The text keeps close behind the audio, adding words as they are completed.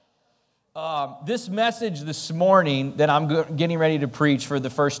This message this morning that I'm getting ready to preach for the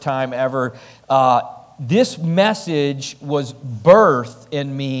first time ever, this message was birthed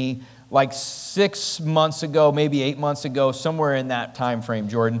in me like 6 months ago, maybe 8 months ago, somewhere in that time frame,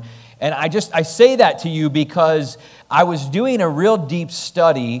 Jordan. And I say that to you because I was doing a real deep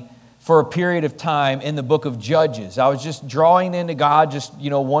study for a period of time in the book of Judges. I was just drawing into God, just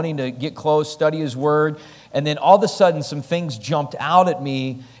wanting to get close, study His Word. And then all of a sudden, some things jumped out at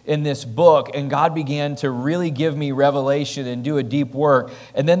me in this book, and God began to really give me revelation and do a deep work.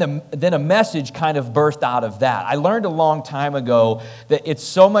 And then a message kind of birthed out of that. I learned a long time ago that it's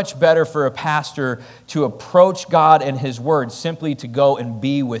so much better for a pastor to approach God and His Word simply to go and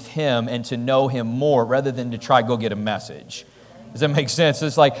be with Him and to know Him more rather than to try to go get a message. Does that make sense?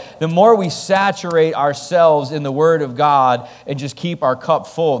 It's like the more we saturate ourselves in the Word of God and just keep our cup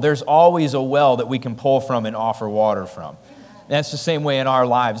full, there's always a well that we can pull from and offer water from. And that's the same way in our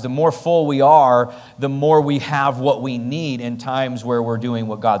lives. The more full we are, the more we have what we need in times where we're doing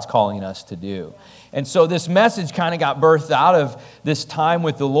what God's calling us to do. And so this message kind of got birthed out of this time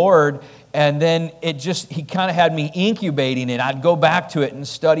with the Lord. And then He kind of had me incubating it. I'd go back to it and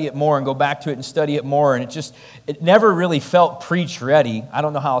study it more and go back to it and study it more. And it never really felt preach ready. I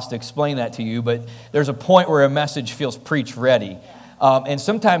don't know how else to explain that to you, but there's a point where a message feels preach ready. And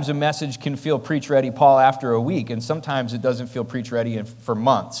sometimes a message can feel preach ready, Paul, after a week. And sometimes it doesn't feel preach ready for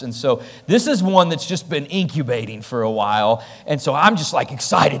months. And so this is one that's just been incubating for a while. And so I'm just like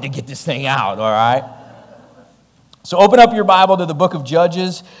excited to get this thing out, all right? So open up your Bible to the book of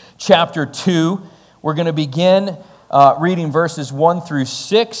Judges, chapter 2. We're going to begin reading verses 1 through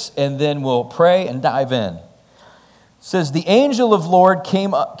 6, and then we'll pray and dive in. It says, "The angel of Lord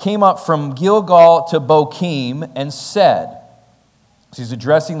came up from Gilgal to Bochim and said," so he's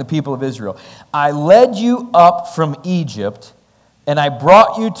addressing the people of Israel, "I led you up from Egypt, and I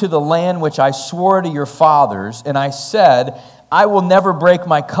brought you to the land which I swore to your fathers, and I said, I will never break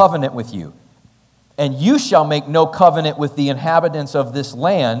my covenant with you. And you shall make no covenant with the inhabitants of this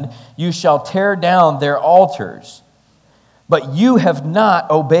land. You shall tear down their altars. But you have not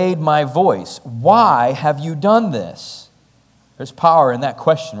obeyed my voice. Why have you done this?" There's power in that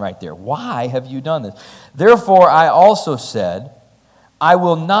question right there. Why have you done this? "Therefore I also said, I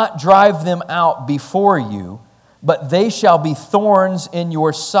will not drive them out before you, but they shall be thorns in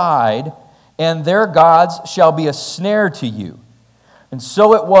your side, and their gods shall be a snare to you. And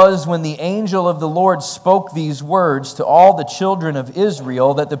so it was when the angel of the Lord spoke these words to all the children of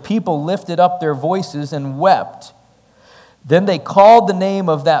Israel that the people lifted up their voices and wept. Then they called the name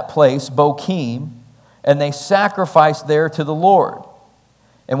of that place Bochim, and they sacrificed there to the Lord.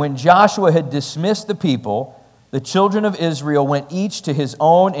 And when Joshua had dismissed the people, the children of Israel went each to his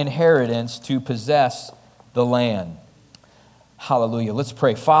own inheritance to possess the land." Hallelujah. Let's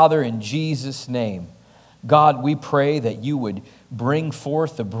pray. Father, in Jesus' name, God, we pray that you would bring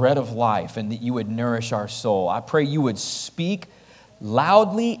forth the bread of life and that you would nourish our soul. I pray you would speak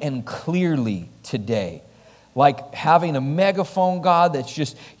loudly and clearly today, like having a megaphone, God, that's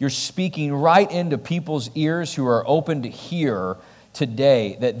just, you're speaking right into people's ears who are open to hear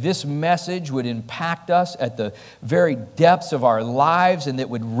today, that this message would impact us at the very depths of our lives and that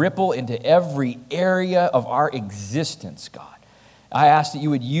would ripple into every area of our existence, God. I ask that you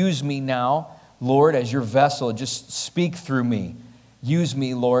would use me now, Lord, as your vessel. Just speak through me. Use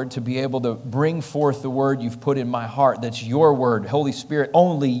me, Lord, to be able to bring forth the word you've put in my heart. That's your word. Holy Spirit,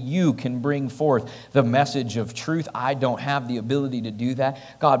 only you can bring forth the message of truth. I don't have the ability to do that.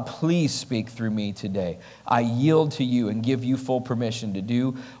 God, please speak through me today. I yield to you and give you full permission to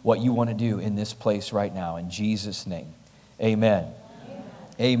do what you want to do in this place right now. In Jesus' name, amen.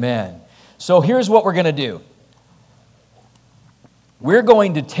 Amen. So here's what we're going to do. We're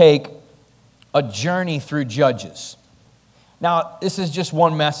going to take a journey through Judges. Now, this is just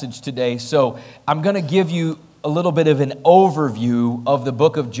one message today, so I'm going to give you a little bit of an overview of the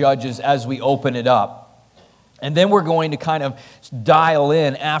book of Judges as we open it up. And then we're going to kind of dial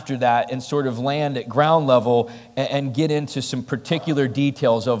in after that and sort of land at ground level and get into some particular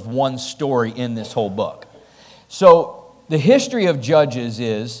details of one story in this whole book. So the history of Judges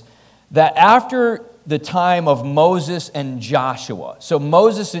is that after the time of Moses and Joshua. So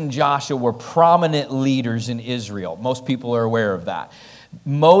Moses and Joshua were prominent leaders in Israel. Most people are aware of that.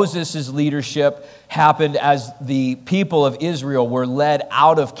 Moses' leadership happened as the people of Israel were led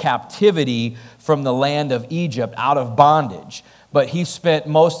out of captivity from the land of Egypt, out of bondage. but he spent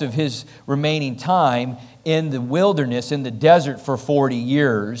most of his remaining time in the wilderness, in the desert for 40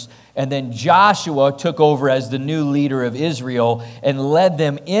 years. And then Joshua took over as the new leader of Israel and led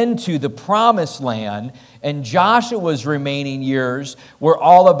them into the promised land. And Joshua's remaining years were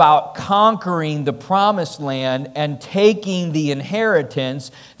all about conquering the promised land and taking the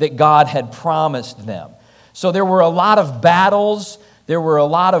inheritance that God had promised them. So there were a lot of battles. There were a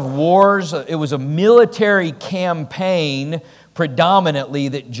lot of wars. It was a military campaign predominantly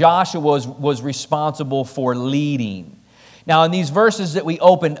that Joshua was responsible for leading. Now, in these verses that we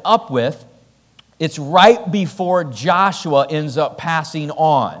opened up with, it's right before Joshua ends up passing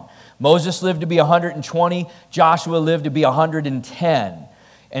on. Moses lived to be 120. Joshua lived to be 110.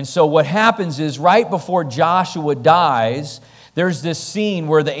 And so what happens is right before Joshua dies, there's this scene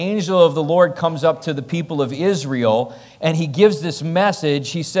where the angel of the Lord comes up to the people of Israel and he gives this message.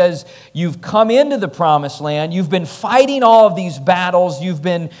 He says, you've come into the promised land. You've been fighting all of these battles. You've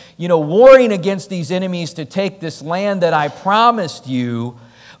been, warring against these enemies to take this land that I promised you,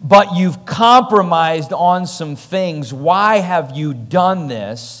 but you've compromised on some things. Why have you done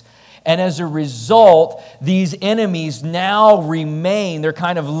this? And as a result, these enemies now remain, they're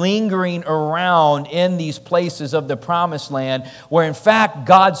kind of lingering around in these places of the promised land, where in fact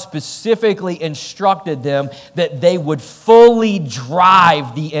God specifically instructed them that they would fully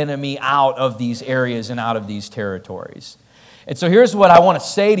drive the enemy out of these areas and out of these territories. And so here's what I want to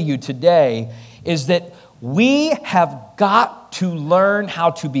say to you today, is that we have got to learn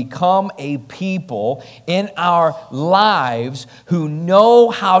how to become a people in our lives who know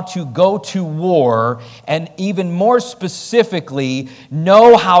how to go to war, and even more specifically,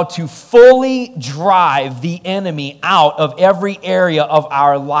 know how to fully drive the enemy out of every area of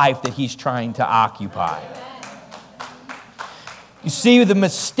our life that he's trying to occupy. You see, the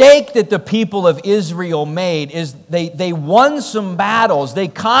mistake that the people of Israel made is they won some battles, they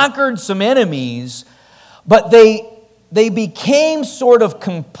conquered some enemies, but they became sort of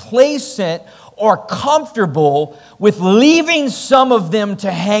complacent or comfortable with leaving some of them to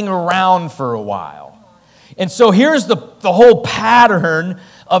hang around for a while. And so here's the whole pattern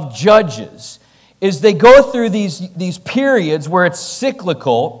of Judges, is they go through these periods where it's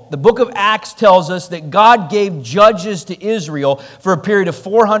cyclical. The book of Acts tells us that God gave judges to Israel for a period of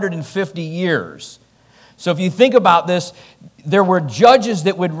 450 years. So if you think about this, there were judges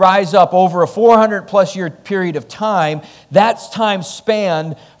that would rise up over a 400-plus year period of time. That's time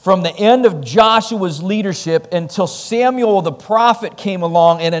spanned from the end of Joshua's leadership until Samuel the prophet came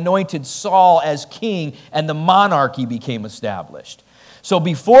along and anointed Saul as king, and the monarchy became established. So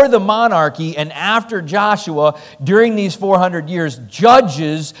before the monarchy and after Joshua, during these 400 years,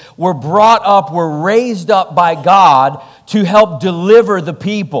 judges were brought up, were raised up by God to help deliver the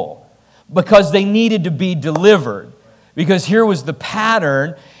people, because they needed to be delivered. Because here was the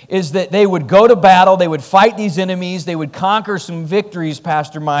pattern, is that they would go to battle, they would fight these enemies, they would conquer some victories,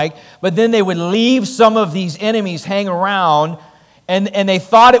 Pastor Mike, but then they would leave some of these enemies hang around, and they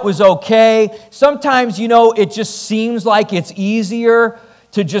thought it was okay. Sometimes, it just seems like it's easier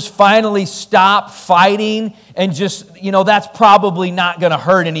to just finally stop fighting and just, that's probably not going to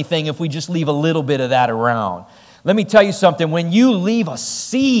hurt anything if we just leave a little bit of that around. Let me tell you something. When you leave a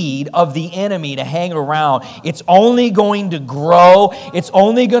seed of the enemy to hang around, it's only going to grow. It's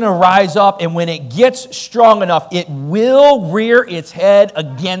only going to rise up. And when it gets strong enough, it will rear its head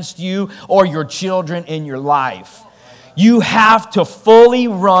against you or your children in your life. You have to fully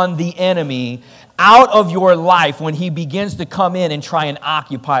run the enemy out of your life when he begins to come in and try and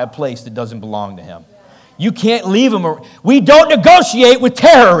occupy a place that doesn't belong to him. You can't leave them. We don't negotiate with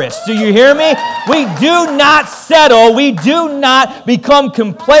terrorists. Do you hear me? We do not settle. We do not become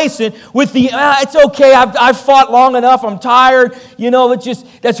complacent with it's okay. I've fought long enough. I'm tired.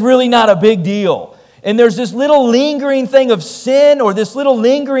 That's really not a big deal. And there's this little lingering thing of sin, or this little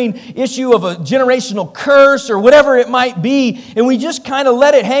lingering issue of a generational curse, or whatever it might be, and we just kind of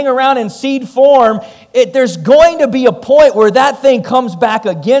let it hang around in seed form. There's going to be a point where that thing comes back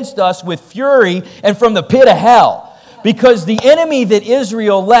against us with fury and from the pit of hell. Because the enemy that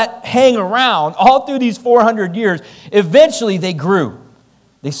Israel let hang around all through these 400 years, eventually they grew.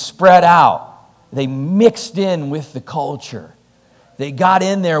 They spread out. They mixed in with the culture. They got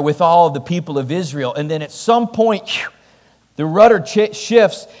in there with all of the people of Israel. And then at some point, the rudder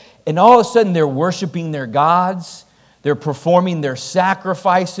shifts, and all of a sudden they're worshiping their gods. They're performing their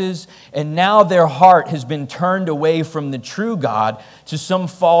sacrifices, and now their heart has been turned away from the true God to some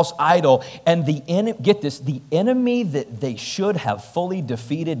false idol. And the enemy that they should have fully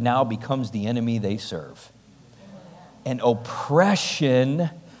defeated now becomes the enemy they serve. And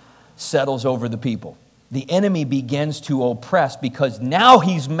oppression settles over the people. the enemy begins to oppress because now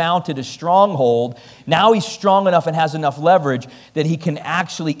he's mounted a stronghold. Now he's strong enough and has enough leverage that he can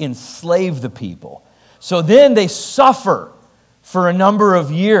actually enslave the people. So then they suffer for a number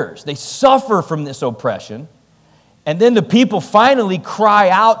of years. They suffer from this oppression. And then the people finally cry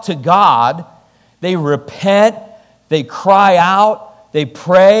out to God. They repent. They cry out. They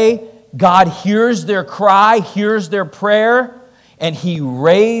pray. God hears their cry, hears their prayer, and he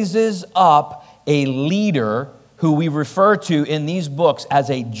raises up a leader who we refer to in these books as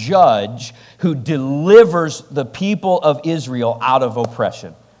a judge who delivers the people of Israel out of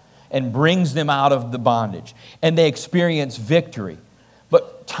oppression and brings them out of the bondage. And they experience victory.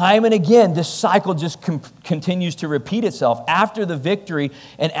 But time and again, this cycle just continues to repeat itself. After the victory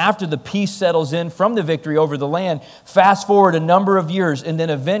and after the peace settles in from the victory over the land, fast forward a number of years, and then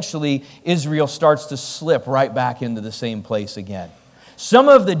eventually Israel starts to slip right back into the same place again. Some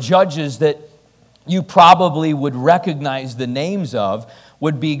of the judges that you probably would recognize the names of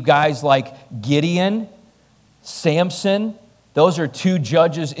would be guys like Gideon, Samson. Those are two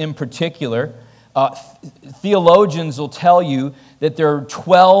judges in particular. Theologians will tell you that there are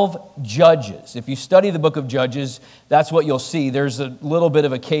 12 judges. If you study the book of Judges, that's what you'll see. There's a little bit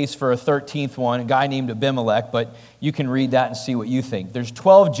of a case for a 13th one, a guy named Abimelech, but you can read that and see what you think. There's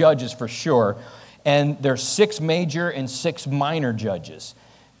 12 judges for sure, and there's 6 major and 6 minor judges.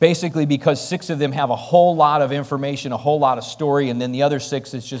 Basically because 6 of them have a whole lot of information, a whole lot of story, and then the other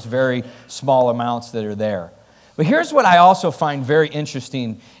 6, it's just very small amounts that are there. But here's what I also find very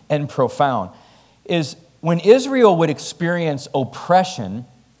interesting and profound, is when Israel would experience oppression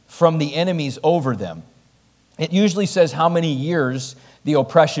from the enemies over them, it usually says how many years the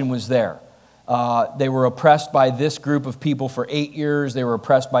oppression was there. They were oppressed by this group of people for 8 years. They were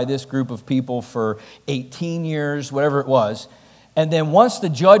oppressed by this group of people for 18 years, whatever it was. And then once the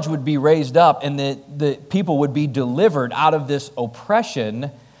judge would be raised up and the people would be delivered out of this oppression,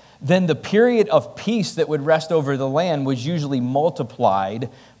 then the period of peace that would rest over the land was usually multiplied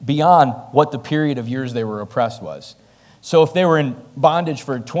beyond what the period of years they were oppressed was. So if they were in bondage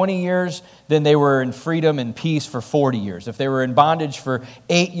for 20 years, then they were in freedom and peace for 40 years. If they were in bondage for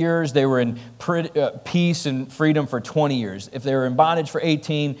 8 years, they were in peace and freedom for 20 years. If they were in bondage for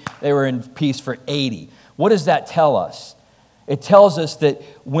 18, they were in peace for 80. What does that tell us? It tells us that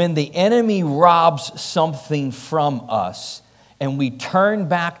when the enemy robs something from us and we turn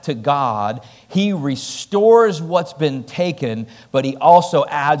back to God, he restores what's been taken, but he also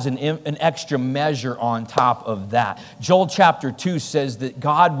adds an extra measure on top of that. Joel chapter 2 says that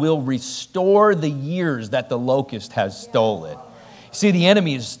God will restore the years that the locust has stolen. See, the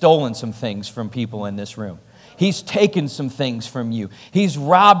enemy has stolen some things from people in this room. He's taken some things from you. He's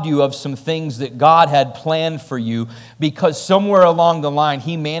robbed you of some things that God had planned for you because somewhere along the line,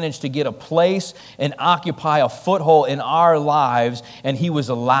 he managed to get a place and occupy a foothold in our lives, and he was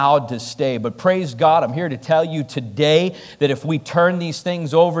allowed to stay. But praise God, I'm here to tell you today that if we turn these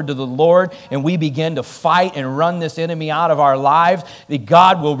things over to the Lord and we begin to fight and run this enemy out of our lives, that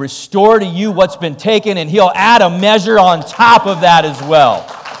God will restore to you what's been taken, and he'll add a measure on top of that as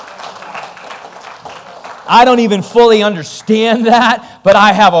well. I don't even fully understand that, but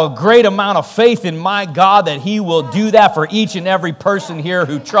I have a great amount of faith in my God that he will do that for each and every person here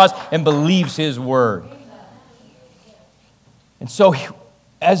who trusts and believes his word. And so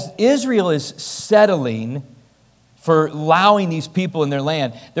as Israel is settling for allowing these people in their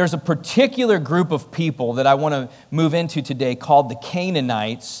land, there's a particular group of people that I want to move into today called the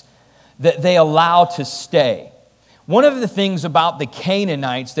Canaanites that they allow to stay. One of the things about the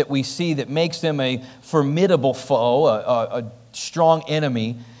Canaanites that we see that makes them a formidable foe, a strong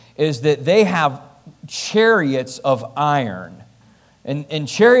enemy, is that they have chariots of iron. And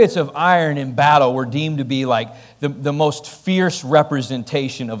chariots of iron in battle were deemed to be like the most fierce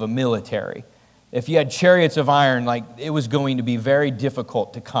representation of a military. If you had chariots of iron, like it was going to be very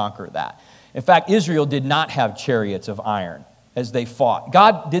difficult to conquer that. In fact, Israel did not have chariots of iron as they fought.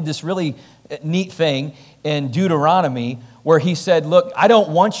 God did this really neat thing in Deuteronomy where he said, look, I don't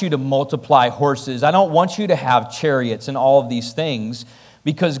want you to multiply horses. I don't want you to have chariots and all of these things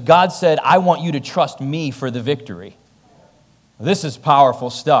because God said, I want you to trust me for the victory. This is powerful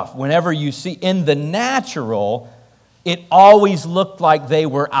stuff. Whenever you see in the natural, it always looked like they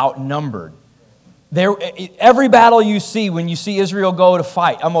were outnumbered. Every battle you see when you see Israel go to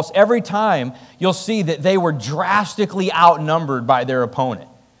fight, almost every time you'll see that they were drastically outnumbered by their opponent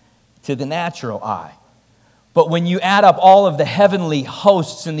to the natural eye. But when you add up all of the heavenly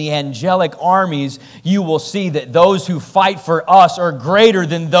hosts and the angelic armies, you will see that those who fight for us are greater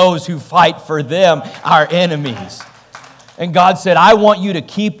than those who fight for them, our enemies. And God said, I want you to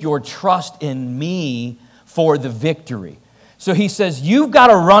keep your trust in me for the victory. So he says, you've got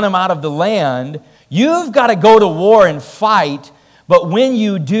to run them out of the land. You've got to go to war and fight. But when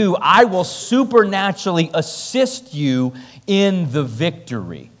you do, I will supernaturally assist you in the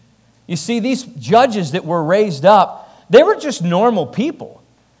victory. You see, these judges that were raised up, they were just normal people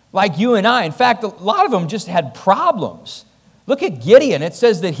like you and I. In fact, a lot of them just had problems. Look at Gideon. It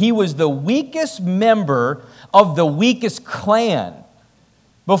says that he was the weakest member of the weakest clan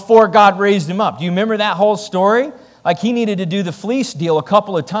before God raised him up. Do you remember that whole story? Like he needed to do the fleece deal a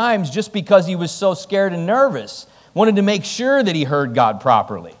couple of times just because he was so scared and nervous. Wanted to make sure that he heard God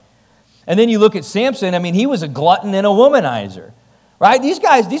properly. And then you look at Samson. I mean, he was a glutton and a womanizer. Right?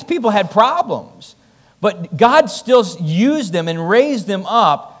 These people had problems. But God still used them and raised them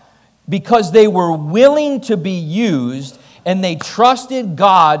up because they were willing to be used and they trusted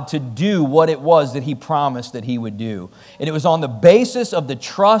God to do what it was that He promised that He would do. And it was on the basis of the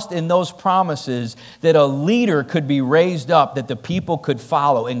trust in those promises that a leader could be raised up, that the people could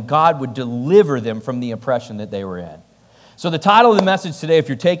follow, and God would deliver them from the oppression that they were in. So the title of the message today, if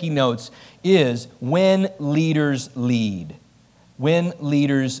you're taking notes, is When Leaders Lead. When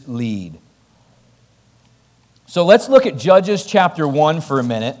Leaders Lead. So let's look at Judges chapter 1 for a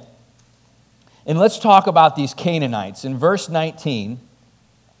minute. And let's talk about these Canaanites. In verse 19,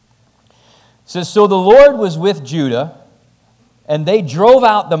 it says, So the Lord was with Judah, and they drove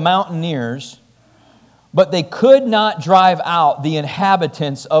out the mountaineers, but they could not drive out the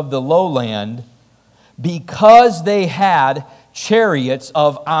inhabitants of the lowland because they had chariots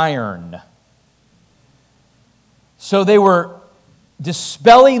of iron. So they were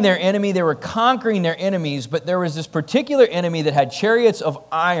dispelling their enemy, they were conquering their enemies, but there was this particular enemy that had chariots of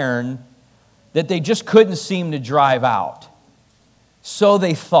iron that they just couldn't seem to drive out. So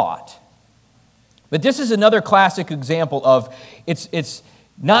they thought. But this is another classic example of it's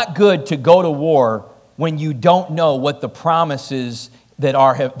not good to go to war when you don't know what the promises that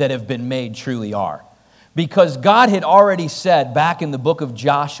have been made truly are. Because God had already said back in the book of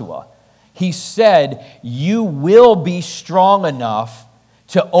Joshua, He said, you will be strong enough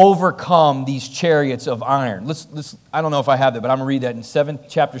to overcome these chariots of iron. I don't know if I have that, but I'm going to read that in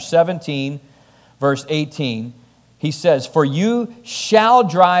chapter 17, verse 18. He says, For you shall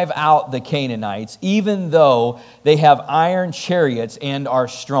drive out the Canaanites, even though they have iron chariots and are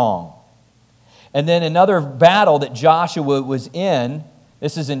strong. And then another battle that Joshua was in,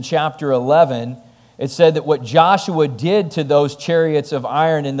 this is in chapter 11, it said that what Joshua did to those chariots of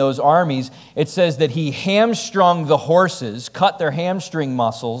iron and those armies, it says that he hamstrung the horses, cut their hamstring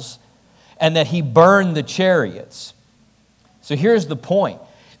muscles, and that he burned the chariots. So here's the point.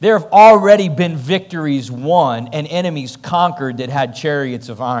 There have already been victories won and enemies conquered that had chariots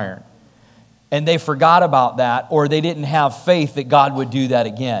of iron. And they forgot about that, or they didn't have faith that God would do that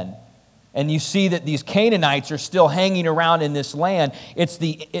again. And you see that these Canaanites are still hanging around in this land.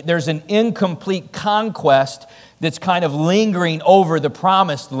 There's an incomplete conquest that's kind of lingering over the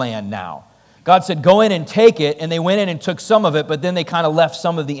promised land now. God said, go in and take it, and they went in and took some of it, but then they kind of left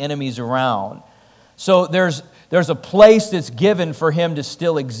some of the enemies around. So there's a place that's given for him to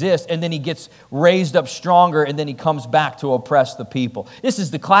still exist, and then he gets raised up stronger, and then he comes back to oppress the people. This is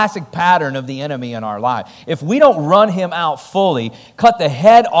the classic pattern of the enemy in our life. If we don't run him out fully, cut the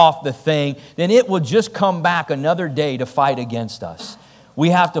head off the thing, then it will just come back another day to fight against us. We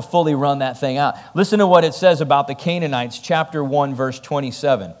have to fully run that thing out. Listen to what it says about the Canaanites, chapter 1, verse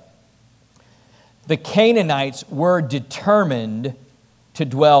 27. The Canaanites were determined to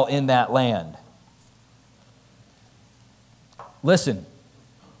dwell in that land. Listen,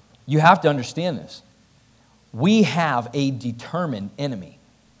 you have to understand this. We have a determined enemy.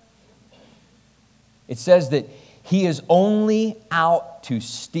 It says that he is only out to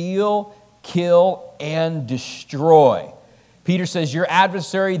steal, kill, and destroy. Peter says, your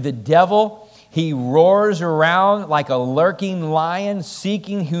adversary, the devil, he roars around like a lurking lion,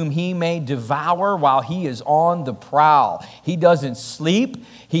 seeking whom he may devour while he is on the prowl. He doesn't sleep.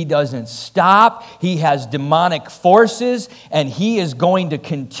 He doesn't stop. He has demonic forces, and he is going to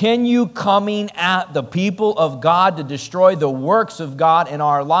continue coming at the people of God to destroy the works of God in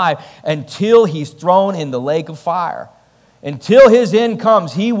our life until he's thrown in the lake of fire. Until his end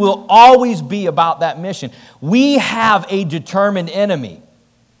comes, he will always be about that mission. We have a determined enemy,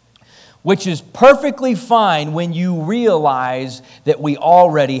 which is perfectly fine when you realize that we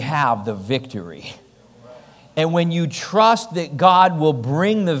already have the victory. And when you trust that God will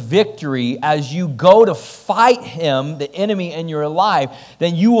bring the victory as you go to fight him, the enemy in your life,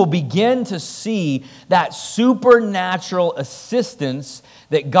 then you will begin to see that supernatural assistance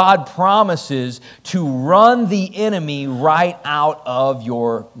that God promises to run the enemy right out of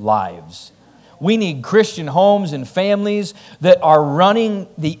your lives. We need Christian homes and families that are running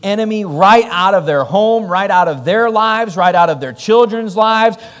the enemy right out of their home, right out of their lives, right out of their children's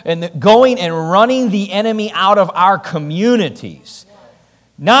lives, and going and running the enemy out of our communities.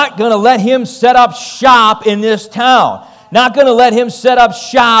 Not going to let him set up shop in this town. Not going to let him set up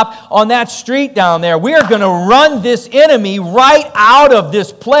shop on that street down there. We are going to run this enemy right out of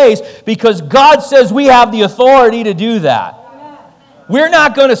this place because God says we have the authority to do that. We're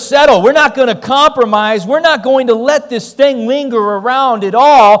not going to settle. We're not going to compromise. We're not going to let this thing linger around at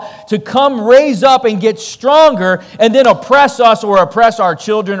all to come raise up and get stronger and then oppress us or oppress our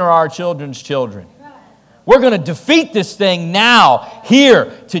children or our children's children. We're going to defeat this thing now,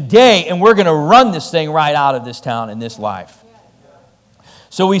 here, today, and we're going to run this thing right out of this town and this life.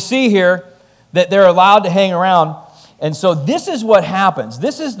 So we see here that they're allowed to hang around. And so this is what happens.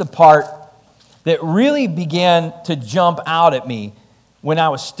 This is the part that really began to jump out at me when I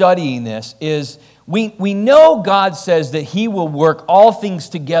was studying this, is we know God says that he will work all things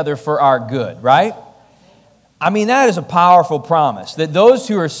together for our good, right? I mean, that is a powerful promise, that those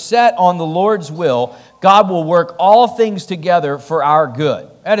who are set on the Lord's will, God will work all things together for our good.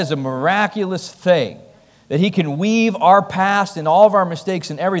 That is a miraculous thing, that he can weave our past and all of our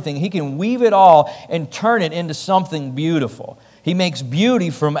mistakes and everything. He can weave it all and turn it into something beautiful. He makes beauty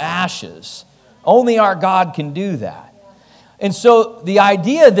from ashes. Only our God can do that. And so the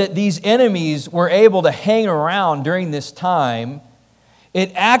idea that these enemies were able to hang around during this time,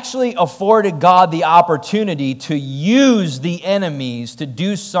 it actually afforded God the opportunity to use the enemies to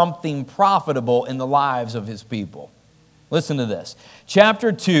do something profitable in the lives of his people. Listen to this.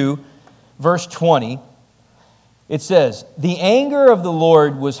 Chapter 2, verse 20, it says, "The anger of the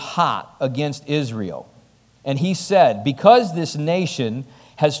Lord was hot against Israel, and he said, because this nation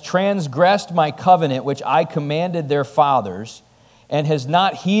has transgressed my covenant which I commanded their fathers, and has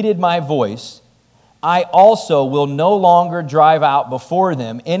not heeded my voice, I also will no longer drive out before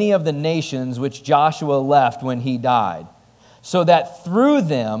them any of the nations which Joshua left when he died, so that through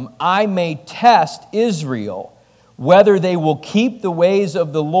them I may test Israel, whether they will keep the ways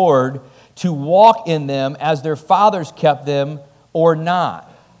of the Lord to walk in them as their fathers kept them or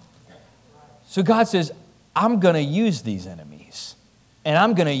not." So God says, I'm going to use these enemies. And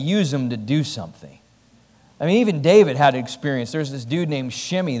I'm going to use them to do something. I mean, even David had an experience. There's this dude named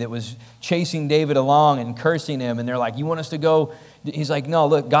Shimei that was chasing David along and cursing him. And they're like, you want us to go? He's like, no,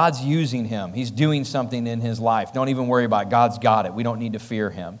 look, God's using him. He's doing something in his life. Don't even worry about it. God's got it. We don't need to fear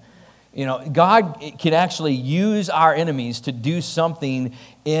him. You know, God can actually use our enemies to do something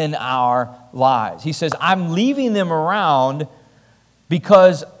in our lives. He says, I'm leaving them around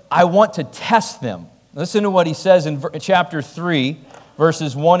because I want to test them. Listen to what he says in chapter 3.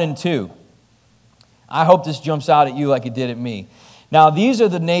 Verses 1 and 2. I hope this jumps out at you like it did at me. Now these are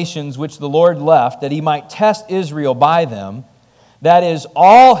the nations which the Lord left, that he might test Israel by them, that is,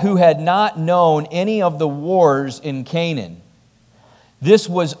 all who had not known any of the wars in Canaan. This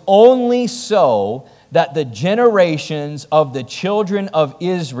was only so that the generations of the children of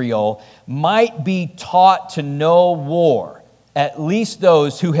Israel might be taught to know war, at least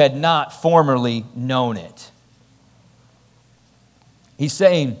those who had not formerly known it. He's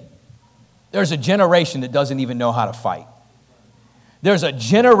saying there's a generation that doesn't even know how to fight. There's a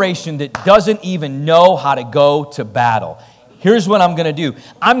generation that doesn't even know how to go to battle. Here's what I'm going to do.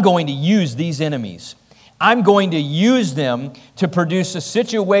 I'm going to use these enemies. I'm going to use them to produce a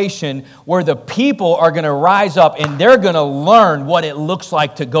situation where the people are going to rise up and they're going to learn what it looks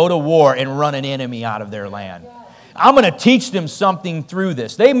like to go to war and run an enemy out of their land. I'm going to teach them something through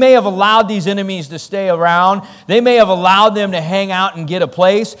this. They may have allowed these enemies to stay around. They may have allowed them to hang out and get a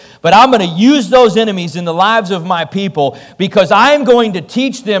place. But I'm going to use those enemies in the lives of my people because I'm going to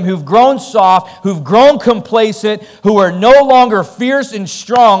teach them who've grown soft, who've grown complacent, who are no longer fierce and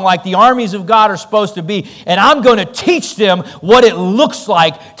strong like the armies of God are supposed to be. And I'm going to teach them what it looks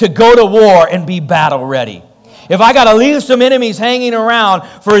like to go to war and be battle ready. If I got to leave some enemies hanging around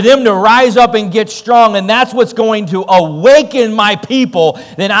for them to rise up and get strong, and that's what's going to awaken my people,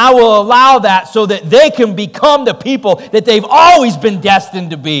 then I will allow that so that they can become the people that they've always been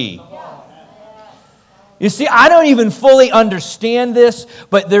destined to be. You see, I don't even fully understand this,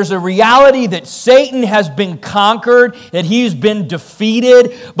 but there's a reality that Satan has been conquered, that he's been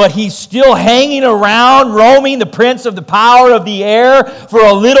defeated, but he's still hanging around, roaming the prince of the power of the air for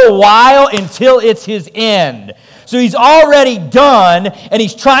a little while until it's his end. So he's already done, and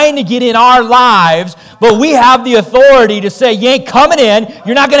he's trying to get in our lives, but we have the authority to say, you ain't coming in,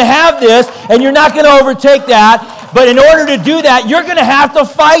 you're not going to have this, and you're not going to overtake that. But in order to do that, you're going to have to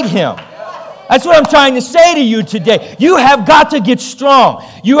fight him. That's what I'm trying to say to you today. You have got to get strong.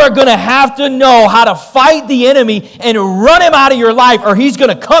 You are going to have to know how to fight the enemy and run him out of your life, or he's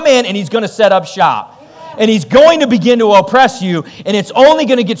going to come in and he's going to set up shop. And he's going to begin to oppress you, and it's only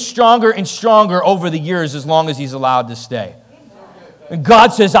going to get stronger and stronger over the years as long as he's allowed to stay. And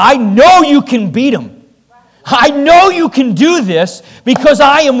God says, I know you can beat him. I know you can do this because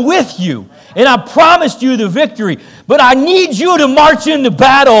I am with you. And I promised you the victory. But I need you to march into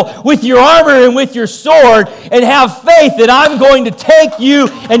battle with your armor and with your sword and have faith that I'm going to take you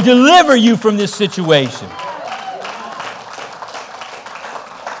and deliver you from this situation.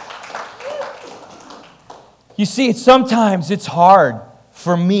 You see, sometimes it's hard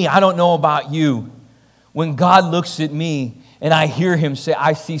for me. I don't know about you. When God looks at me and I hear him say,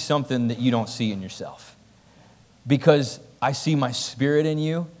 I see something that you don't see in yourself. Because I see my spirit in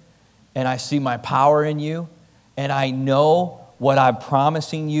you. And I see my power in you, and I know what I'm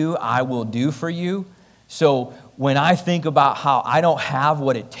promising you I will do for you. So when I think about how I don't have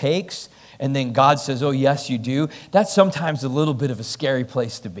what it takes, and then God says, oh, yes, you do, that's sometimes a little bit of a scary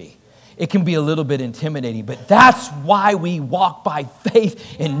place to be. It can be a little bit intimidating, but that's why we walk by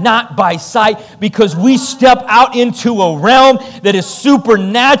faith and not by sight, because we step out into a realm that is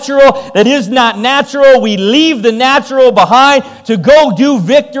supernatural, that is not natural. We leave the natural behind to go do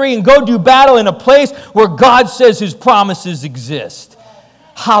victory and go do battle in a place where God says his promises exist.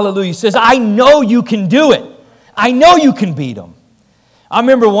 Hallelujah. He says, I know you can do it. I know you can beat them. I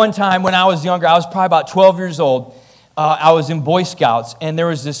remember one time when I was younger, I was probably about 12 years old. I was in Boy Scouts, and there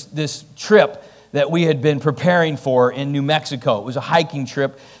was this trip that we had been preparing for in New Mexico. It was a hiking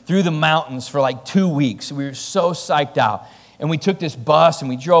trip through the mountains for like 2 weeks. We were so psyched out. And we took this bus, and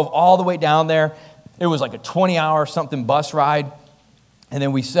we drove all the way down there. It was like a 20-hour something bus ride. And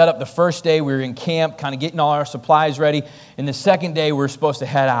then we set up the first day. We were in camp, kind of getting all our supplies ready. And the second day, we were supposed to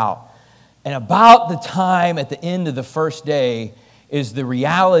head out. And about the time at the end of the first day is the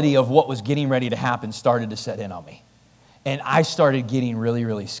reality of what was getting ready to happen started to set in on me. And I started getting really,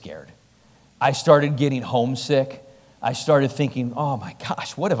 really scared. I started getting homesick. I started thinking, oh my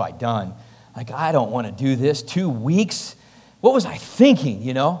gosh, what have I done? Like, I don't want to do this. 2 weeks? What was I thinking,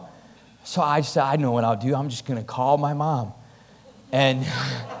 you know? So I said, I know what I'll do. I'm just going to call my mom. And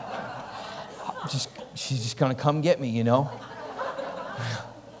she's just going to come get me, you know?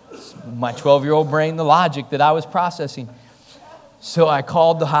 My 12-year-old brain, the logic that I was processing. So I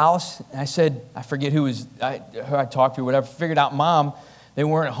called the house, and I said, I forget who I talked to, whatever, figured out Mom, they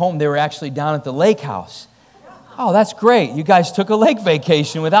weren't at home. They were actually down at the lake house. Oh, that's great. You guys took a lake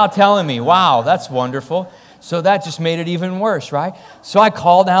vacation without telling me. Wow, that's wonderful. So that just made it even worse, right? So I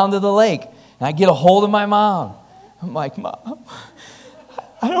call down to the lake, and I get a hold of my mom. I'm like, Mom,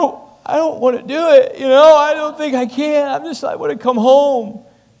 I don't want to do it. You know, I don't think I can. I want to come home.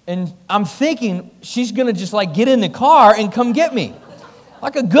 And I'm thinking she's going to just like get in the car and come get me.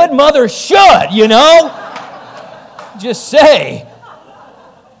 Like a good mother should, you know? Just say,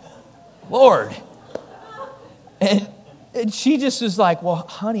 Lord. And she just was like, well,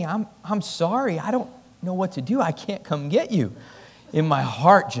 honey, I'm sorry. I don't know what to do. I can't come get you. And my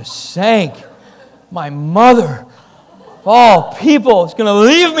heart just sank. My mother, of all people, is going to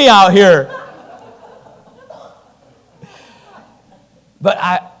leave me out here. But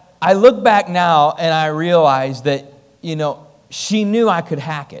I look back now and I realize that, you know, she knew I could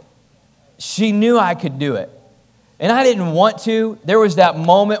hack it. She knew I could do it. And I didn't want to. There was that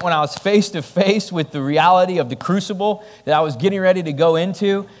moment when I was face to face with the reality of the crucible that I was getting ready to go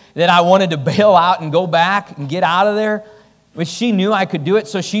into, that I wanted to bail out and go back and get out of there. But she knew I could do it,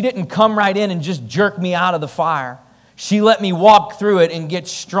 so she didn't come right in and just jerk me out of the fire. She let me walk through it and get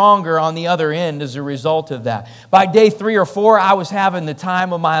stronger on the other end as a result of that. By day 3 or 4, I was having the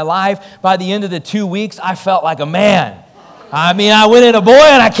time of my life. By the end of the 2 weeks, I felt like a man. I mean, I went in a boy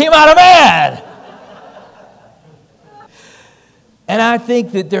and I came out a man. And I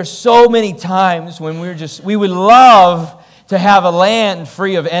think that there's so many times when we would love to have a land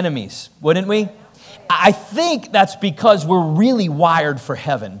free of enemies, wouldn't we? I think that's because we're really wired for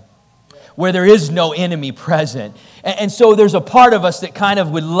heaven, where there is no enemy present. And so there's a part of us that kind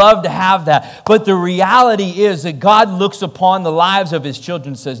of would love to have that. But the reality is that God looks upon the lives of his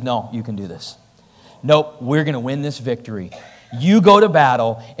children and says, no, you can do this. Nope, we're going to win this victory. You go to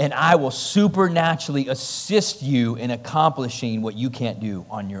battle, and I will supernaturally assist you in accomplishing what you can't do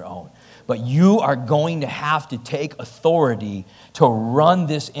on your own. But you are going to have to take authority to run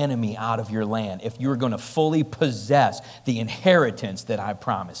this enemy out of your land if you're going to fully possess the inheritance that I'm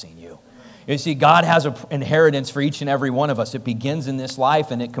promising you. You see, God has an inheritance for each and every one of us. It begins in this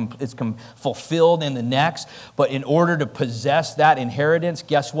life and it's fulfilled in the next. But in order to possess that inheritance,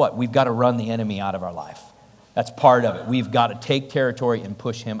 guess what? We've got to run the enemy out of our life. That's part of it. We've got to take territory and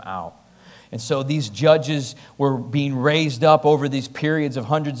push him out. And so these judges were being raised up over these periods of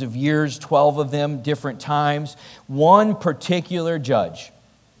hundreds of years, 12 of them, different times. One particular judge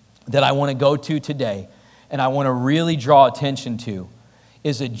that I want to go to today, and I want to really draw attention to,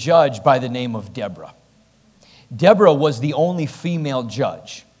 is a judge by the name of Deborah. Deborah was the only female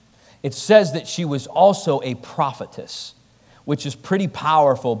judge. It says that she was also a prophetess, which is pretty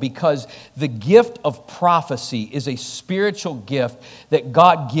powerful because the gift of prophecy is a spiritual gift that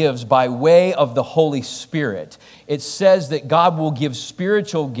God gives by way of the Holy Spirit. It says that God will give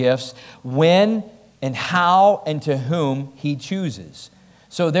spiritual gifts when and how and to whom he chooses.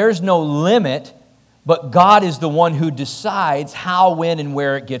 So there's no limit, but God is the one who decides how, when, and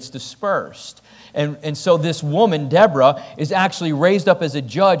where it gets dispersed. And so this woman, Deborah, is actually raised up as a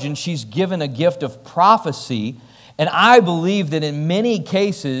judge, and she's given a gift of prophecy. And I believe that in many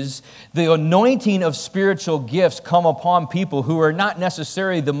cases, the anointing of spiritual gifts come upon people who are not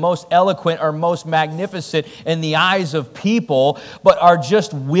necessarily the most eloquent or most magnificent in the eyes of people, but are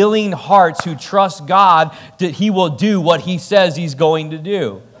just willing hearts who trust God that he will do what he says he's going to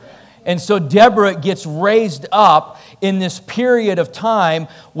do. And so Deborah gets raised up in this period of time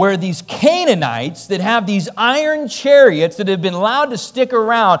where these Canaanites that have these iron chariots that have been allowed to stick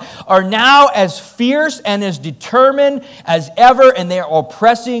around are now as fierce and as determined as ever, and they're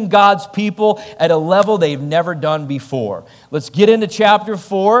oppressing God's people at a level they've never done before. Let's get into chapter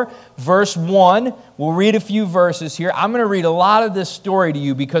 4, verse 1. We'll read a few verses here. I'm going to read a lot of this story to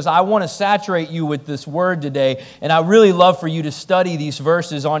you because I want to saturate you with this word today, and I really love for you to study these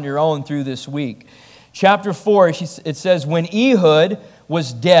verses on your own through this week. Chapter 4, it says, when Ehud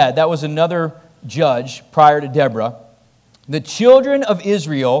was dead, that was another judge prior to Deborah, the children of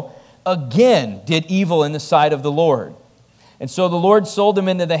Israel again did evil in the sight of the Lord. And so the Lord sold them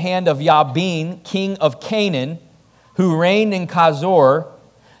into the hand of Jabin, king of Canaan, who reigned in Chazor.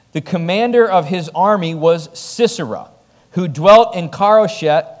 The commander of his army was Sisera, who dwelt in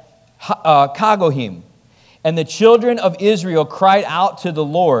Karoshet Kagohim. And the children of Israel cried out to the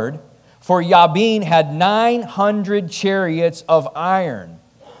Lord, for Jabin had 900 chariots of iron,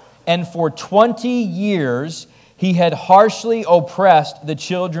 and for 20 years he had harshly oppressed the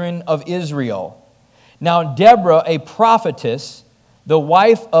children of Israel. Now Deborah, a prophetess, the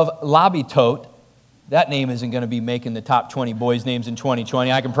wife of Labitot, that name isn't going to be making the top 20 boys' names in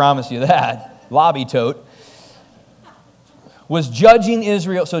 2020, I can promise you that, Labitot, was judging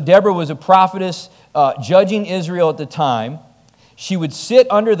Israel. So Deborah was a prophetess judging Israel at the time. She would sit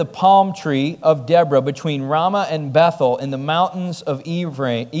under the palm tree of Deborah between Ramah and Bethel in the mountains of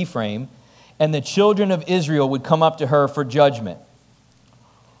Ephraim, and the children of Israel would come up to her for judgment.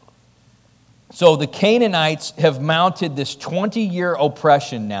 So the Canaanites have mounted this 20-year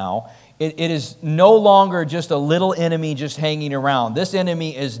oppression now. It is no longer just a little enemy just hanging around. This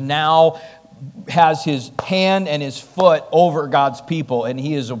enemy is now has his hand and his foot over God's people, and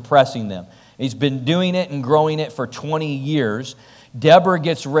he is oppressing them. He's been doing it and growing it for 20 years. Deborah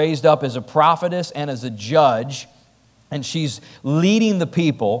gets raised up as a prophetess and as a judge, and she's leading the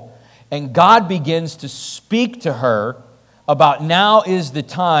people, and God begins to speak to her about now is the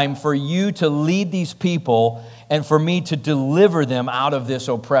time for you to lead these people and for me to deliver them out of this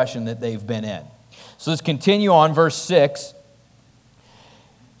oppression that they've been in. So let's continue on, verse 6.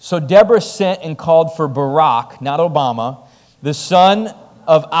 So Deborah sent and called for Barak, not Obama, the son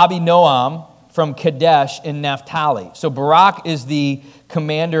of Abinoam, from Kadesh in Naphtali. So Barak is the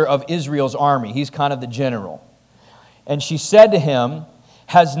commander of Israel's army. He's kind of the general. And she said to him,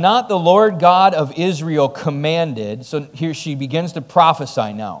 has not the Lord God of Israel commanded, so here she begins to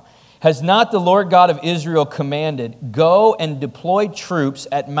prophesy now, has not the Lord God of Israel commanded, go and deploy troops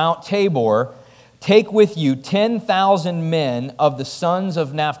at Mount Tabor, take with you 10,000 men of the sons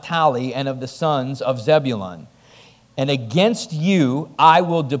of Naphtali and of the sons of Zebulun. And against you I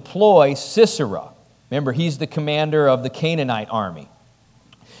will deploy Sisera. Remember, he's the commander of the Canaanite army.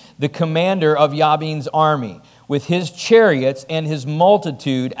 The commander of Jabin's army, with his chariots and his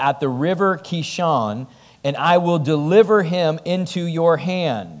multitude at the river Kishon, and I will deliver him into your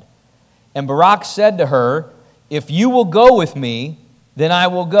hand. And Barak said to her, if you will go with me, then I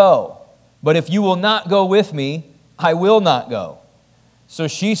will go. But if you will not go with me, I will not go. So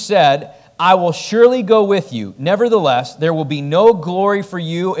she said, I will surely go with you. Nevertheless, there will be no glory for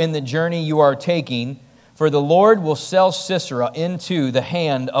you in the journey you are taking, for the Lord will sell Sisera into the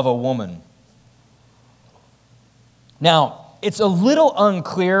hand of a woman. Now, it's a little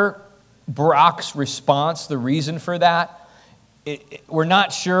unclear, Barak's response, the reason for that. We're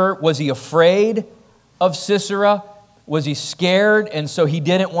not sure. Was he afraid of Sisera? Was he scared and so he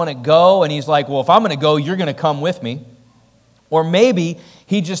didn't want to go? And he's like, well, if I'm going to go, you're going to come with me. Or maybe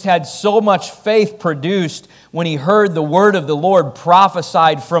he just had so much faith produced when he heard the word of the Lord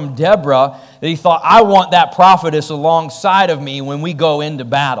prophesied from Deborah that he thought, I want that prophetess alongside of me when we go into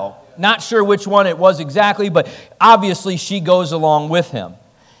battle. Not sure which one it was exactly, but obviously she goes along with him.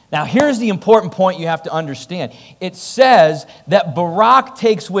 Now, here's the important point you have to understand. It says that Barak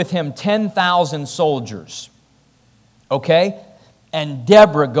takes with him 10,000 soldiers, okay? And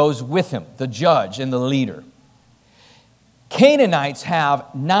Deborah goes with him, the judge and the leader. Canaanites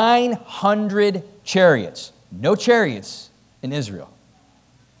have 900 chariots. No chariots in Israel.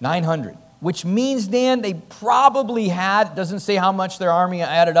 900. Which means, Dan, they probably had, doesn't say how much their army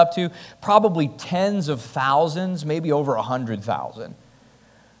added up to, probably tens of thousands, maybe over 100,000.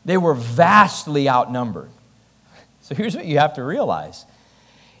 They were vastly outnumbered. So here's what you have to realize.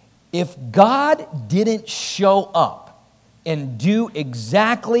 If God didn't show up and do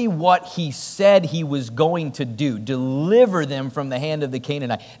exactly what he said he was going to do, deliver them from the hand of the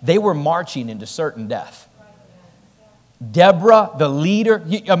Canaanite, they were marching into certain death. Deborah, the leader,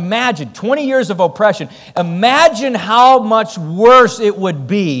 imagine 20 years of oppression. Imagine how much worse it would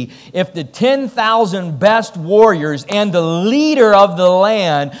be if the 10,000 best warriors and the leader of the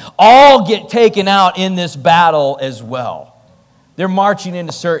land all get taken out in this battle as well. They're marching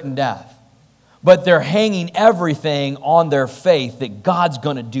into certain death. But they're hanging everything on their faith that God's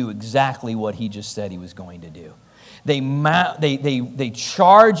going to do exactly what he just said he was going to do. They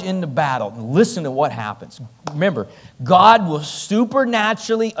charge into battle. Listen to what happens. Remember, God will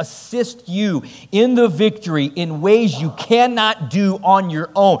supernaturally assist you in the victory in ways you cannot do on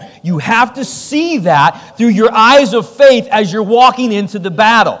your own. You have to see that through your eyes of faith as you're walking into the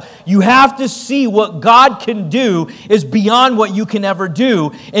battle. You have to see what God can do is beyond what you can ever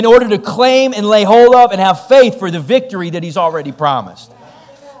do in order to claim and lay hold of and have faith for the victory that he's already promised.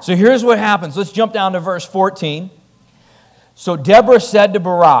 So here's what happens. Let's jump down to verse 14. So Deborah said to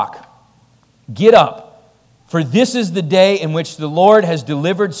Barak, get up, for this is the day in which the Lord has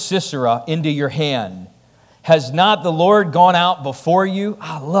delivered Sisera into your hand. Has not the Lord gone out before you?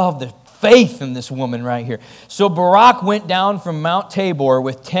 I love the faith in this woman right here. So Barak went down from Mount Tabor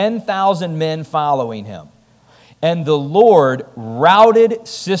with 10,000 men following him. And the Lord routed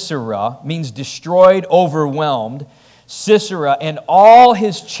Sisera, means destroyed, overwhelmed, Sisera and all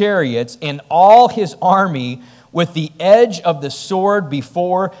his chariots and all his army with the edge of the sword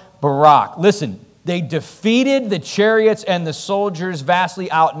before Barak. Listen, they defeated the chariots and the soldiers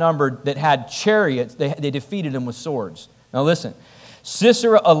vastly outnumbered that had chariots. They defeated them with swords. Now listen,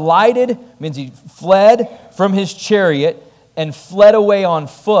 Sisera alighted, means he fled from his chariot and fled away on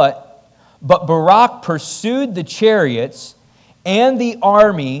foot. But Barak pursued the chariots and the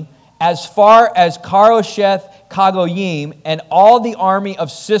army as far as Karosheth Kagoyim, and all the army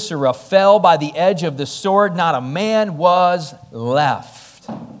of Sisera fell by the edge of the sword. Not a man was left.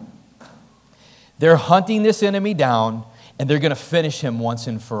 They're hunting this enemy down, and they're going to finish him once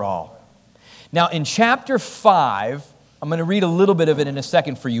and for all. Now, in chapter 5, I'm going to read a little bit of it in a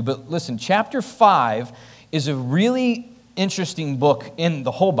second for you, but listen, chapter 5 is a really interesting book in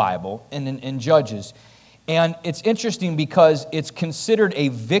the whole Bible and in Judges. And it's interesting because it's considered a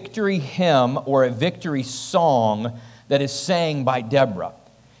victory hymn or a victory song that is sang by Deborah.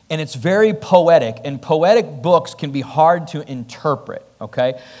 And it's very poetic, and poetic books can be hard to interpret,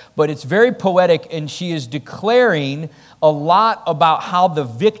 okay? But it's very poetic, and she is declaring a lot about how the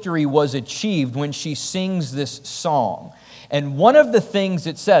victory was achieved when she sings this song. And one of the things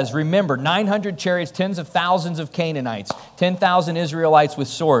it says, remember, 900 chariots, tens of thousands of Canaanites, 10,000 Israelites with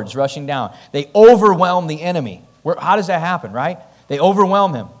swords rushing down. They overwhelm the enemy. How does that happen, right? They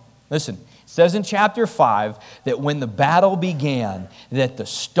overwhelm him. Listen, it says in chapter 5 that when the battle began, that the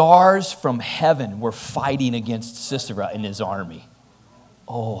stars from heaven were fighting against Sisera and his army.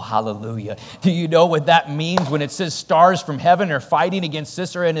 Oh, hallelujah. Do you know what that means when it says stars from heaven are fighting against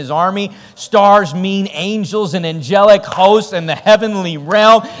Sisera and his army? Stars mean angels and angelic hosts in the heavenly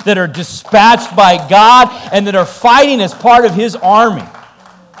realm that are dispatched by God and that are fighting as part of his army.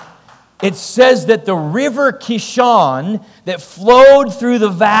 It says that the river Kishon that flowed through the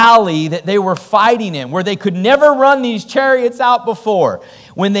valley that they were fighting in, where they could never run these chariots out before,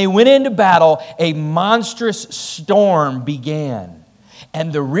 When they went into battle, a monstrous storm began,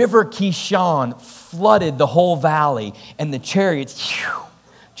 and the river Kishon flooded the whole valley, and the chariots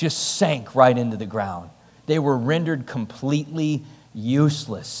just sank right into the ground. They were rendered completely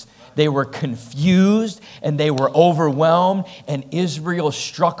useless. They were confused and they were overwhelmed, and Israel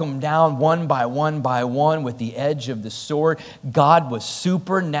struck them down one by one with the edge of the sword. God was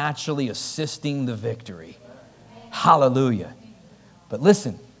supernaturally assisting the victory. Hallelujah. But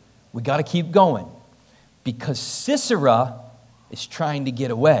listen, we got to keep going because Sisera is trying to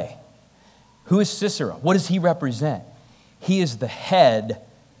get away. Who is Sisera? What does he represent? He is the head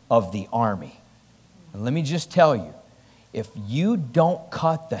of the army. And let me just tell you, if you don't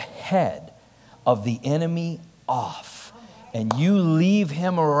cut the head of the enemy off and you leave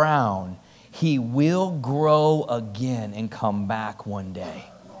him around, he will grow again and come back one day.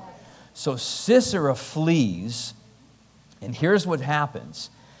 So Sisera flees, and here's what happens.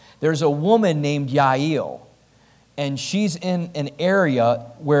 There's a woman named Yael, and she's in an area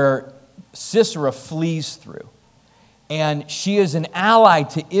where Sisera flees through. And she is an ally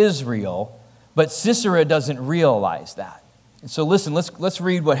to Israel, but Sisera doesn't realize that. And so listen, let's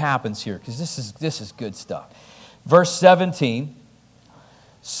read what happens here, because this is good stuff. Verse 17,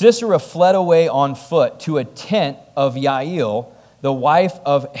 Sisera fled away on foot to a tent of Yael, the wife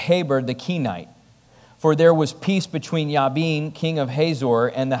of Heber the Kenite. For there was peace between Jabin, king of Hazor,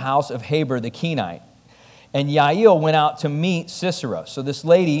 and the house of Heber the Kenite. And Yael went out to meet Sisera. So this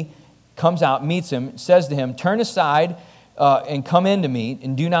lady comes out, meets him, says to him, "Turn aside and come in to me,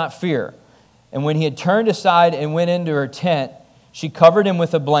 and do not fear." And when he had turned aside and went into her tent, she covered him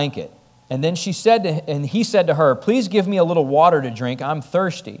with a blanket. And then he said to her, "Please give me a little water to drink. I'm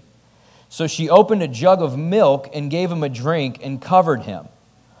thirsty." So she opened a jug of milk and gave him a drink and covered him.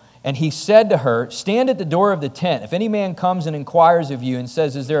 And he said to her, "Stand at the door of the tent. If any man comes and inquires of you and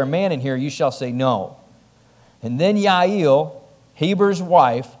says, 'Is there a man in here?' you shall say no." And then Yael, Heber's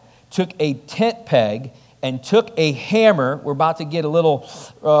wife, took a tent peg and took a hammer. We're about to get a little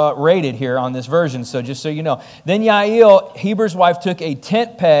rated here on this version, so just so you know. Then Yael, Heber's wife, took a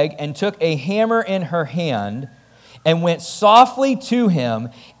tent peg and took a hammer in her hand and went softly to him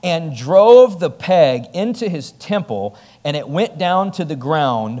and drove the peg into his temple, and it went down to the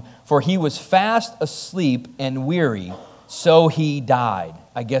ground, for he was fast asleep and weary, so he died.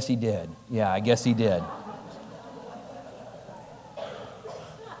 I guess he did. Yeah, I guess he did.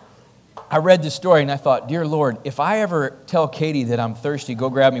 I read this story and I thought, dear Lord, if I ever tell Katie that I'm thirsty, go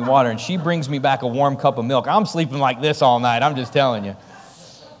grab me water, and she brings me back a warm cup of milk, I'm sleeping like this all night. I'm just telling you.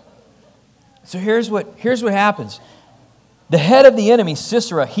 So here's what happens. The head of the enemy,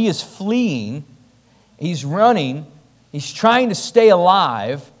 Sisera, he is fleeing. He's running. He's trying to stay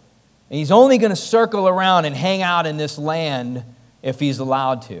alive. And he's only going to circle around and hang out in this land if he's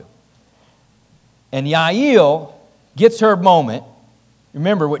allowed to. And Yael gets her moment.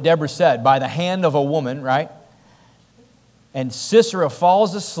 Remember what Deborah said, by the hand of a woman, right? And Sisera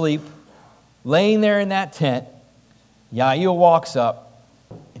falls asleep, laying there in that tent. Yael walks up,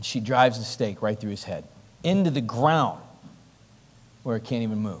 and she drives the stake right through his head, into the ground, where it can't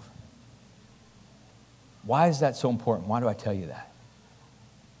even move. Why is that so important? Why do I tell you that?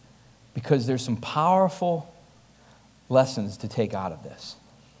 Because there's some powerful lessons to take out of this.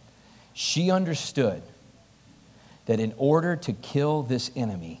 She understood that in order to kill this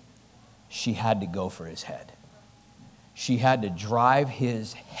enemy, she had to go for his head. She had to drive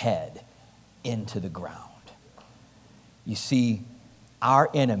his head into the ground. You see, our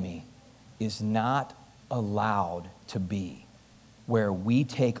enemy is not allowed to be where we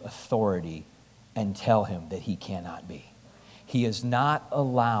take authority and tell him that he cannot be. He is not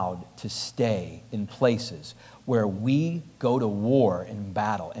allowed to stay in places where we go to war and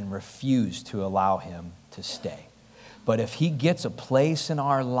battle and refuse to allow him to stay. But if he gets a place in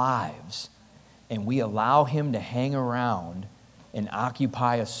our lives and we allow him to hang around and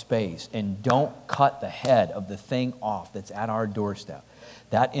occupy a space and don't cut the head of the thing off that's at our doorstep,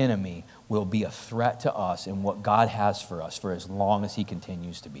 that enemy will be a threat to us and what God has for us for as long as he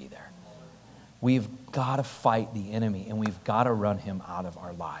continues to be there. We've got to fight the enemy, and we've got to run him out of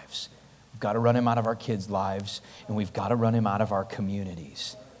our lives. We've got to run him out of our kids' lives, and we've got to run him out of our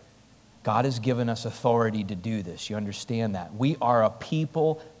communities. God has given us authority to do this. You understand that? We are a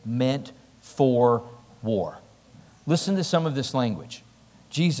people meant for war. Listen to some of this language.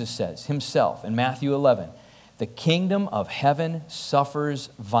 Jesus says himself in Matthew 11, "The kingdom of heaven suffers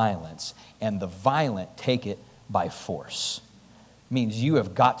violence, and the violent take it by force." Means you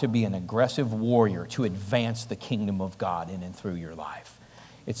have got to be an aggressive warrior to advance the kingdom of God in and through your life.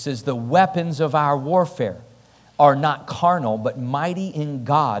 It says the weapons of our warfare are not carnal, but mighty in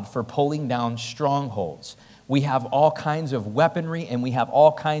God for pulling down strongholds. We have all kinds of weaponry and we have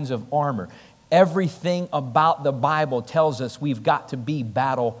all kinds of armor. Everything about the Bible tells us we've got to be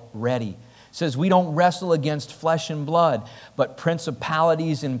battle ready. It says we don't wrestle against flesh and blood, but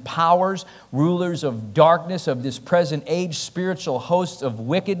principalities and powers, rulers of darkness of this present age, spiritual hosts of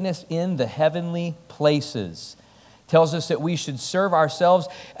wickedness in the heavenly places. Tells us that we should serve ourselves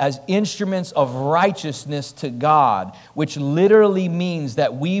as instruments of righteousness to God, which literally means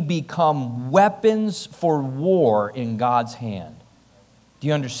that we become weapons for war in God's hand. Do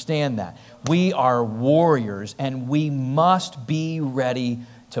you understand that? We are warriors and we must be ready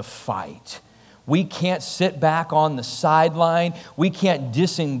to fight. We can't sit back on the sideline. We can't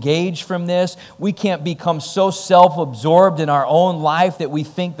disengage from this. We can't become so self-absorbed in our own life that we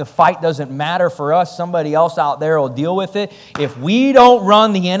think the fight doesn't matter for us. Somebody else out there will deal with it. If we don't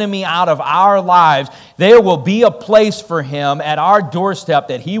run the enemy out of our lives, there will be a place for him at our doorstep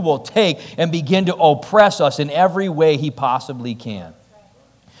that he will take and begin to oppress us in every way he possibly can.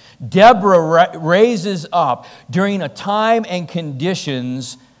 Deborah raises up during a time and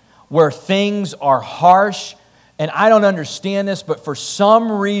conditions where things are harsh, and I don't understand this, but for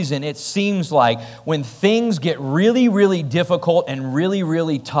some reason it seems like when things get really, really difficult and really,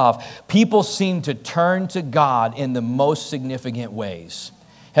 really tough, people seem to turn to God in the most significant ways.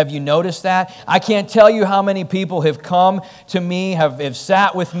 Have you noticed that? I can't tell you how many people have come to me, have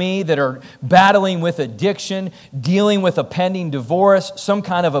sat with me that are battling with addiction, dealing with a pending divorce, some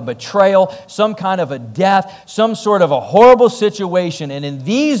kind of a betrayal, some kind of a death, some sort of a horrible situation. And in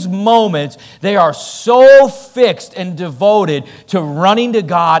these moments, they are so fixed and devoted to running to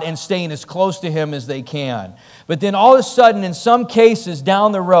God and staying as close to Him as they can. But then all of a sudden, in some cases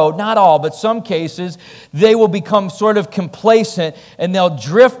down the road, not all, but some cases, they will become sort of complacent and they'll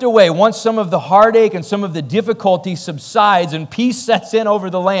drift away. Once some of the heartache and some of the difficulty subsides and peace sets in over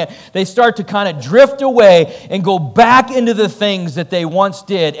the land, they start to kind of drift away and go back into the things that they once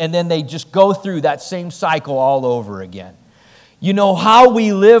did, and then they just go through that same cycle all over again. You know, how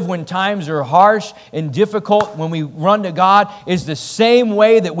we live when times are harsh and difficult, when we run to God, is the same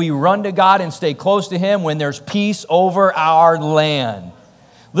way that we run to God and stay close to Him when there's peace over our land.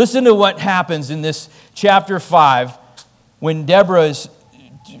 Listen to what happens in this chapter 5 when Deborah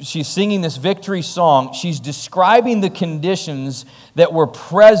she's singing this victory song. She's describing the conditions that were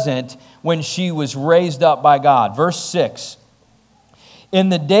present when she was raised up by God. Verse 6, in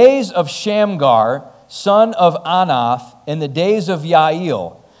the days of Shamgar, son of Anath, in the days of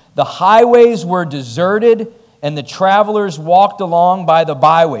Yael, the highways were deserted and the travelers walked along by the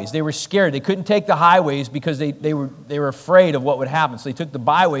byways. They were scared. They couldn't take the highways because they were afraid of what would happen. So they took the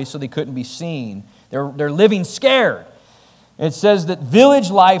byways so they couldn't be seen. They're living scared. It says that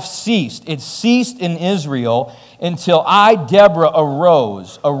village life ceased. It ceased in Israel until I, Deborah,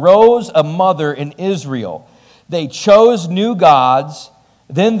 arose a mother in Israel. They chose new gods.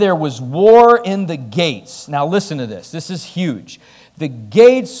 Then there was war in the gates. Now listen to this. This is huge. The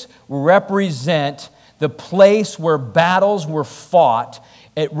gates represent the place where battles were fought.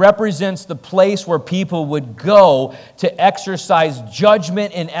 It represents the place where people would go to exercise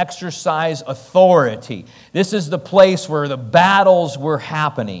judgment and exercise authority. This is the place where the battles were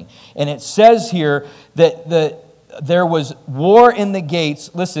happening. And it says here that there was war in the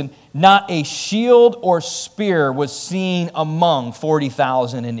gates. Listen, not a shield or spear was seen among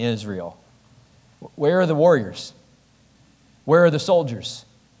 40,000 in Israel. Where are the warriors? Where are the soldiers?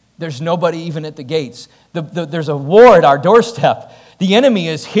 There's nobody even at the gates. There's a war at our doorstep. The enemy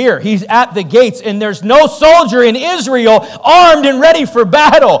is here. He's at the gates, and there's no soldier in Israel armed and ready for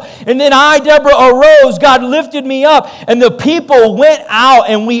battle. And then I, Deborah, arose. God lifted me up, and the people went out,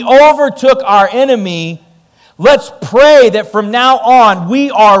 and we overtook our enemy. Let's pray that from now on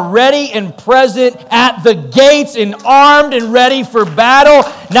we are ready and present at the gates and armed and ready for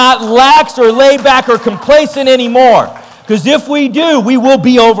battle, not lax or laid back or complacent anymore. Because if we do, we will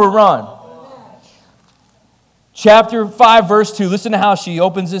be overrun. Chapter 5, verse 2, listen to how she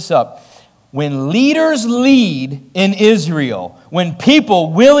opens this up. When leaders lead in Israel, when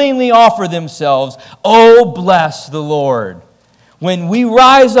people willingly offer themselves, oh, bless the Lord. When we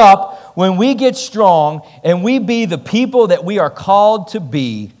rise up, when we get strong, and we be the people that we are called to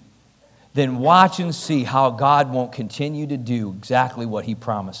be, then watch and see how God won't continue to do exactly what He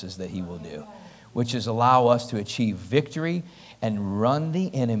promises that He will do, which is allow us to achieve victory and run the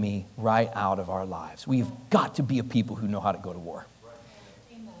enemy right out of our lives. We've got to be a people who know how to go to war.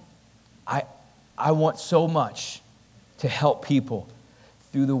 I want so much to help people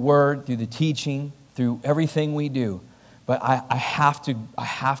through the Word, through the teaching, through everything we do. But I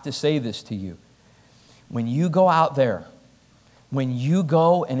have to say this to you. when you go out there, when you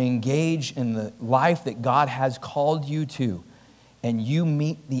go and engage in the life that God has called you to, and you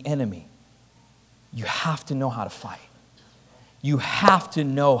meet the enemy, you have to know how to fight. You have to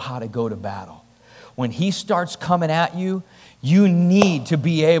know how to go to battle. When he starts coming at you, you need to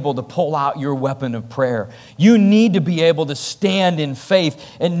be able to pull out your weapon of prayer. You need to be able to stand in faith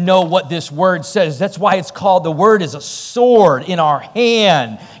and know what this word says. That's why it's called, the word is a sword in our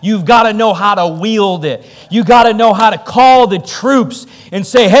hand. You've got to know how to wield it. You've got to know how to call the troops and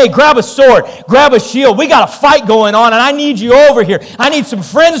say, hey, grab a sword, grab a shield. We got a fight going on, and I need you over here. I need some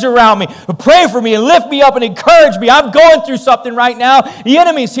friends around me who pray for me and lift me up and encourage me. I'm going through something right now. The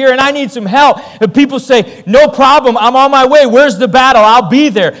enemy's here, and I need some help. And people say, no problem, I'm on my way. Where's the battle? I'll be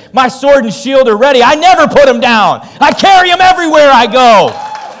there. My sword and shield are ready. I never put them down. I carry them everywhere I go.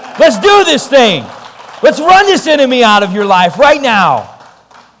 Let's do this thing. Let's run this enemy out of your life right now.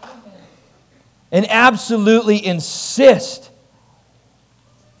 And absolutely insist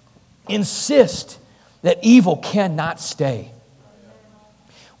that evil cannot stay.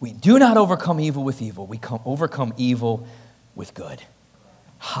 We do not overcome evil with evil. We overcome evil with good.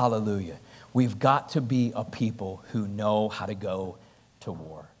 Hallelujah. We've got to be a people who know how to go to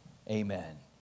war. Amen.